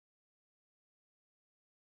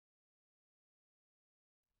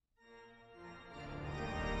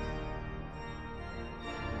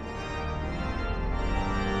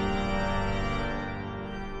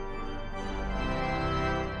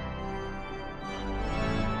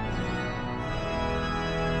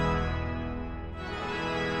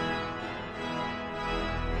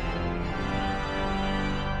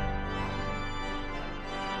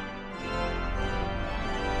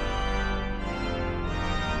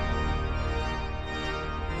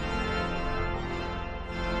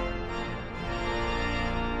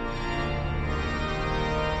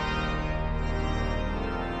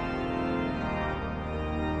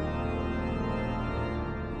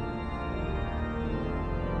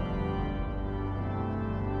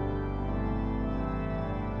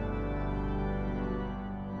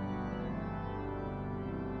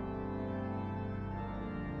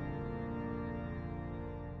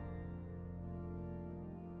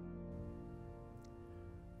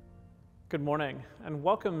Good morning, and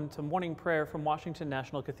welcome to morning prayer from Washington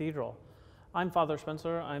National Cathedral. I'm Father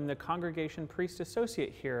Spencer. I'm the Congregation Priest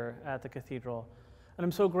Associate here at the Cathedral, and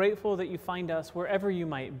I'm so grateful that you find us wherever you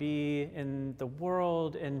might be in the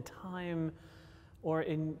world, in time, or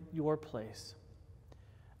in your place.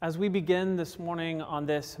 As we begin this morning on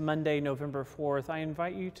this Monday, November 4th, I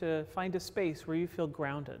invite you to find a space where you feel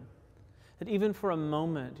grounded, that even for a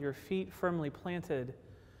moment, your feet firmly planted,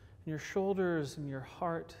 and your shoulders and your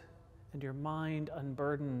heart and your mind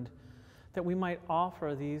unburdened, that we might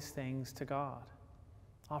offer these things to God.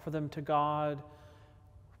 Offer them to God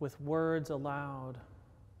with words aloud.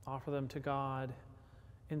 Offer them to God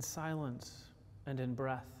in silence and in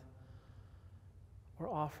breath.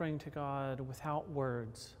 We're offering to God without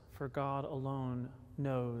words, for God alone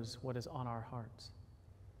knows what is on our hearts.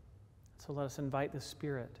 So let us invite the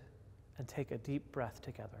Spirit and take a deep breath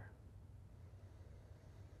together.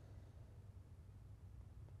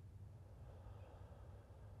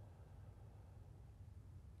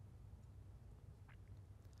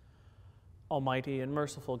 Almighty and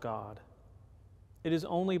merciful God, it is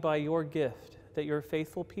only by your gift that your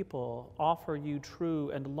faithful people offer you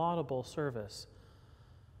true and laudable service.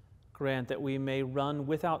 Grant that we may run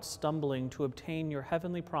without stumbling to obtain your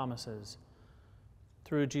heavenly promises.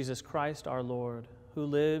 Through Jesus Christ our Lord, who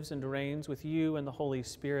lives and reigns with you and the Holy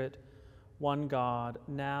Spirit, one God,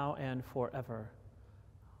 now and forever.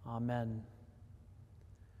 Amen.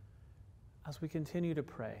 As we continue to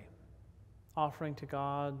pray, offering to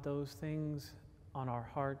God those things on our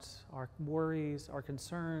hearts, our worries, our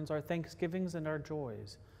concerns, our thanksgivings, and our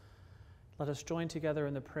joys, let us join together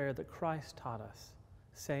in the prayer that Christ taught us,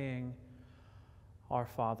 saying, Our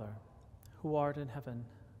Father, who art in heaven,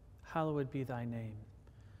 hallowed be thy name.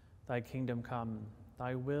 Thy kingdom come,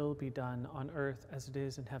 thy will be done on earth as it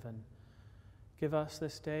is in heaven. Give us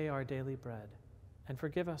this day our daily bread, and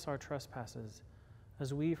forgive us our trespasses,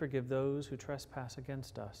 as we forgive those who trespass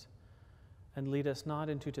against us. And lead us not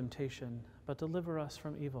into temptation, but deliver us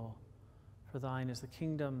from evil. For thine is the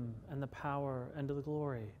kingdom, and the power, and the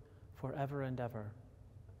glory, forever and ever.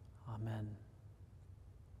 Amen.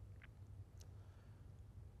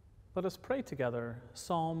 Let us pray together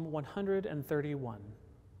Psalm 131.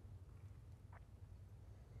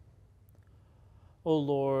 O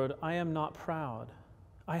Lord, I am not proud.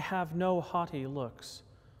 I have no haughty looks.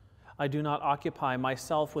 I do not occupy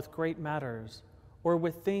myself with great matters, or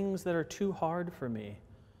with things that are too hard for me.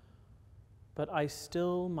 But I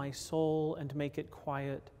still my soul and make it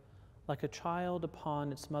quiet, like a child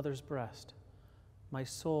upon its mother's breast. My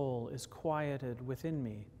soul is quieted within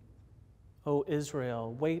me. O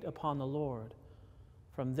Israel, wait upon the Lord,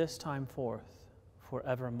 from this time forth,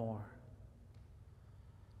 forevermore.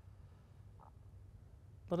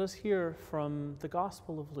 Let us hear from the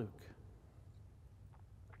Gospel of Luke.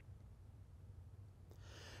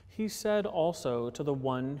 He said also to the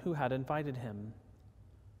one who had invited him,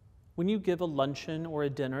 When you give a luncheon or a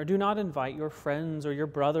dinner, do not invite your friends or your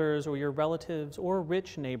brothers or your relatives or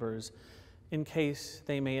rich neighbors, in case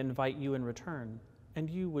they may invite you in return, and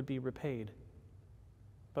you would be repaid.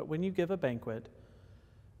 But when you give a banquet,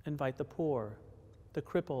 invite the poor, the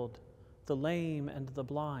crippled, the lame, and the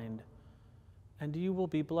blind, and you will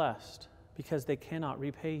be blessed, because they cannot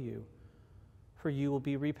repay you, for you will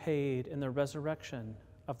be repaid in the resurrection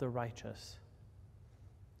of the righteous.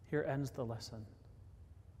 Here ends the lesson.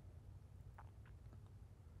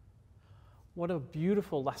 What a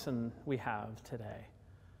beautiful lesson we have today.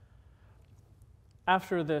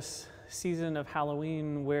 After this season of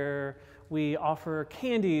Halloween, where we offer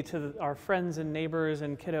candy to our friends and neighbors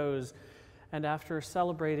and kiddos, and after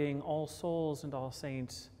celebrating All Souls and All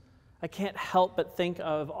Saints, I can't help but think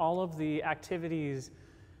of all of the activities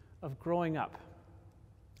of growing up,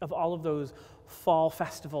 of all of those fall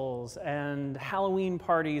festivals and Halloween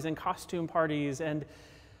parties and costume parties and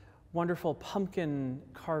wonderful pumpkin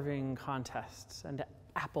carving contests and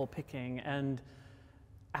apple picking and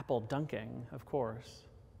apple dunking, of course.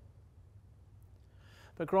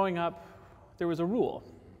 But growing up, there was a rule.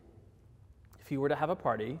 If you were to have a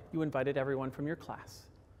party, you invited everyone from your class.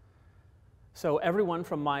 So everyone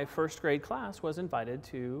from my first grade class was invited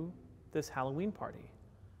to this Halloween party.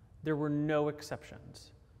 There were no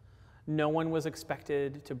exceptions. No one was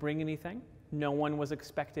expected to bring anything. No one was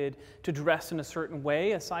expected to dress in a certain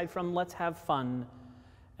way, aside from let's have fun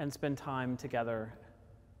and spend time together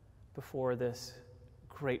before this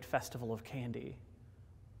great festival of candy.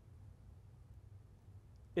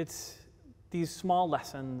 It's these small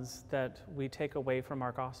lessons that we take away from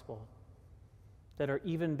our gospel that are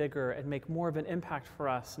even bigger and make more of an impact for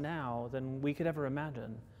us now than we could ever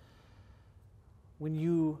imagine. When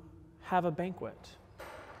you have a banquet,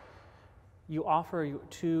 You offer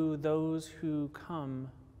to those who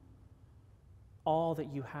come all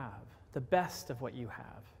that you have, the best of what you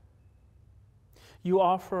have. You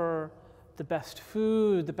offer the best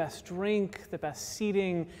food, the best drink, the best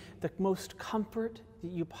seating, the most comfort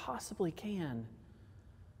that you possibly can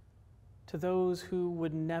to those who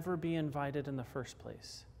would never be invited in the first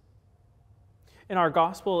place. In our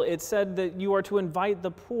gospel, it said that you are to invite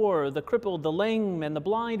the poor, the crippled, the lame, and the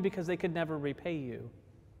blind because they could never repay you.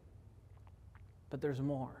 But there's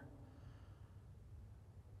more.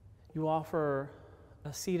 You offer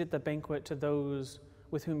a seat at the banquet to those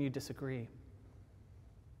with whom you disagree,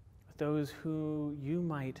 those who you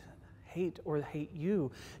might hate or hate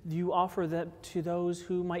you. You offer that to those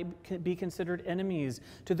who might be considered enemies,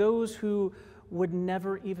 to those who would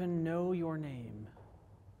never even know your name.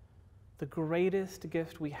 The greatest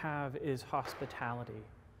gift we have is hospitality.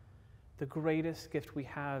 The greatest gift we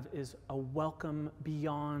have is a welcome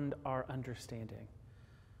beyond our understanding.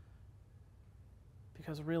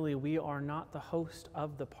 Because really, we are not the host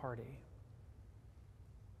of the party.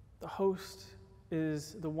 The host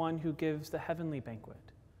is the one who gives the heavenly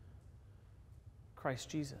banquet, Christ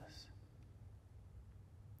Jesus.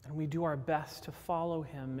 And we do our best to follow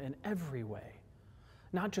him in every way,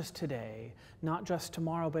 not just today, not just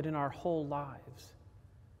tomorrow, but in our whole lives.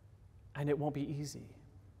 And it won't be easy.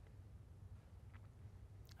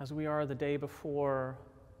 As we are the day before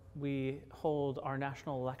we hold our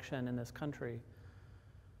national election in this country,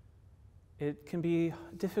 it can be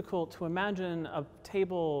difficult to imagine a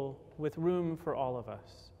table with room for all of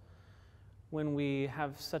us when we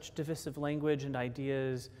have such divisive language and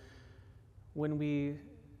ideas, when we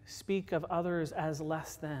speak of others as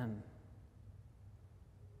less than,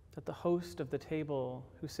 that the host of the table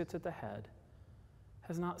who sits at the head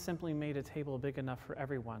has not simply made a table big enough for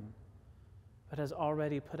everyone, but has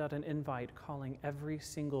already put out an invite calling every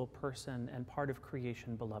single person and part of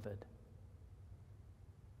creation beloved.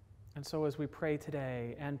 And so as we pray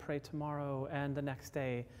today and pray tomorrow and the next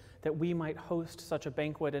day that we might host such a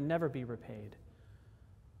banquet and never be repaid,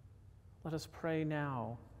 let us pray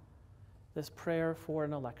now this prayer for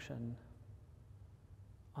an election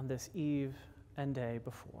on this eve and day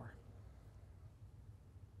before.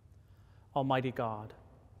 Almighty God,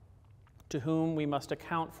 to whom we must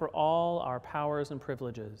account for all our powers and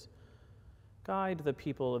privileges, guide the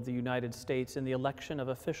people of the United States in the election of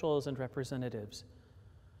officials and representatives,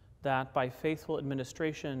 that by faithful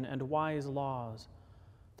administration and wise laws,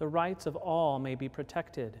 the rights of all may be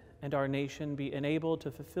protected and our nation be enabled to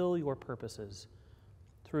fulfill your purposes.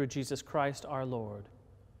 Through Jesus Christ our Lord.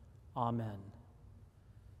 Amen.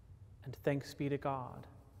 And thanks be to God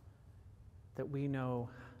that we know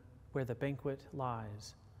where the banquet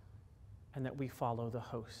lies and that we follow the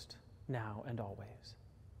host now and always.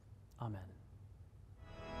 Amen.